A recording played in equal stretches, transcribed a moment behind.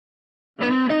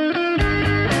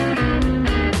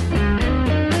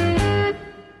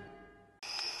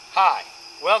Hi,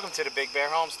 welcome to the Big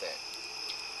Bear Homestead.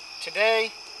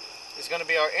 Today is going to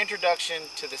be our introduction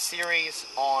to the series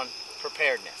on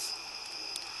preparedness.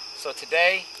 So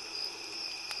today,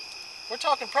 we're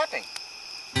talking prepping.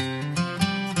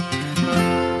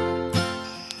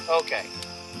 Okay,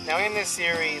 now in this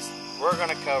series, we're going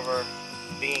to cover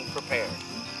being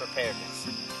preparedness.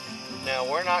 Now,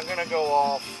 we're not going to go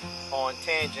off on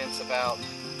tangents about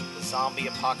the zombie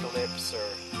apocalypse or...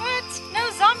 What?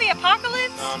 No zombie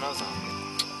apocalypse? No zombie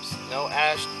apocalypse. No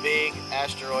big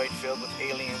asteroid filled with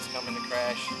aliens coming to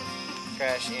crash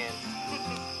in.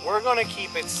 We're going to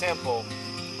keep it simple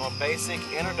on basic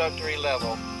introductory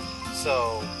level.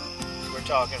 So, we're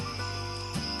talking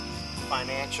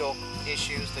financial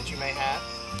issues that you may have,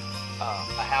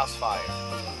 a house fire,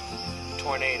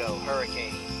 tornado,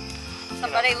 hurricane,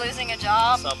 somebody losing a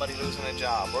job.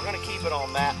 We're going to keep it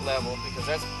on that level because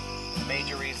that's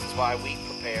major reasons why we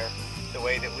prepare the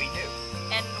way that we do.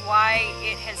 And why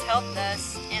it has helped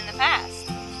us in the past.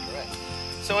 Correct.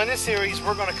 So in this series,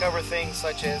 we're going to cover things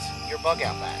such as your bug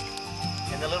out bag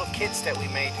and the little kits that we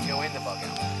made to go in the bug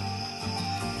out bag.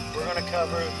 We're going to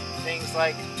cover things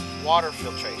like water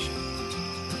filtration,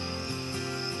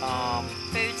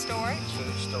 food storage,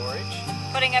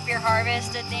 putting up your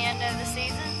harvest at the end of the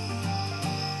season,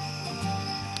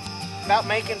 about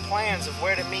making plans of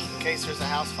where to meet in case there's a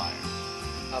house fire,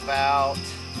 about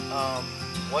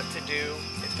what to do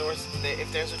if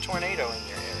there's a tornado in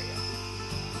your area,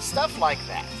 stuff like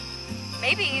that.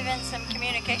 Maybe even some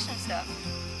communication stuff.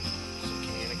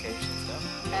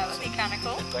 That would be kind of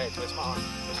cool. Go ahead, twist my arm.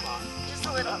 Just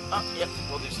a little. Yep,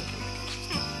 we'll do some communication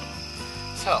stuff.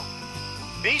 So,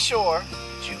 be sure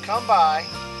that you come by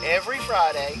every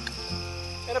Friday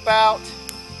at about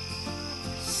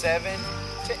 7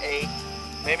 to 8,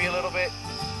 maybe a little bit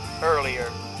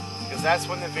earlier, because that's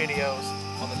when the videos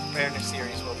on the preparedness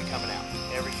series will be coming out,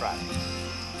 every Friday.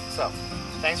 So,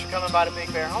 thanks for coming by the Big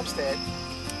Bear Homestead.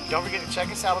 Don't forget to check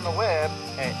us out on the web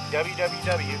at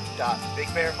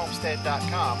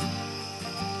www.bigbearhomestead.com.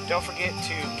 Don't forget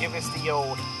to give us the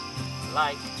old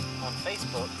like on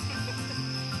Facebook.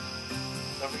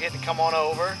 Don't forget to come on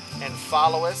over and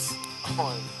follow us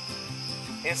on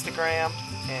Instagram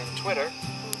and Twitter.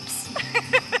 Oops.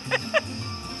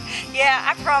 Yeah,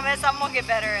 I promise I'm going to get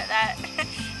better at that.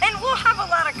 And we'll have a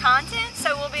lot of content,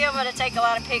 so we'll be able to take a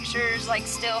lot of pictures, like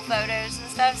still photos and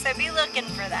stuff. So be looking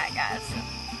for that, guys.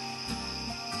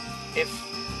 If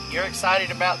you're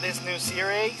excited about this new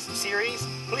series,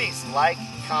 please like,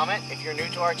 comment. If you're new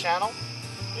to our channel,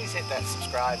 please hit that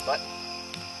subscribe button.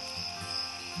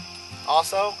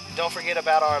 Also, don't forget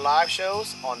about our live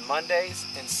shows on Mondays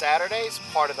and Saturdays,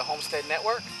 part of the Homestead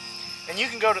Network. And you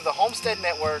can go to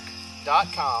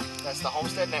thehomesteadnetwork.com, that's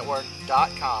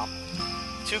thehomesteadnetwork.com,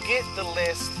 to get the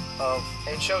list of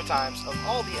and showtimes of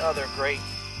all the other great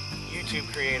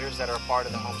YouTube creators that are part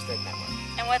of the Homestead Network.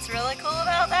 And what's really cool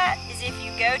about that is if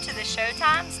you go to the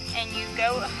showtimes and you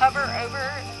go hover over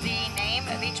the name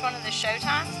of each one of the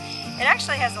showtimes, it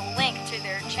actually has a link to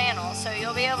their channel, so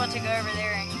you'll be able to go over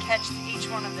there and catch each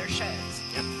one of their shows.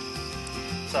 Yep.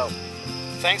 So,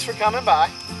 thanks for coming by.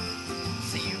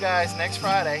 See you guys next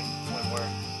Friday when we're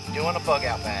doing a bug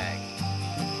out bag.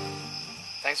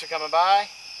 Thanks for coming by,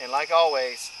 and like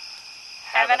always,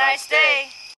 have a nice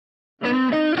day.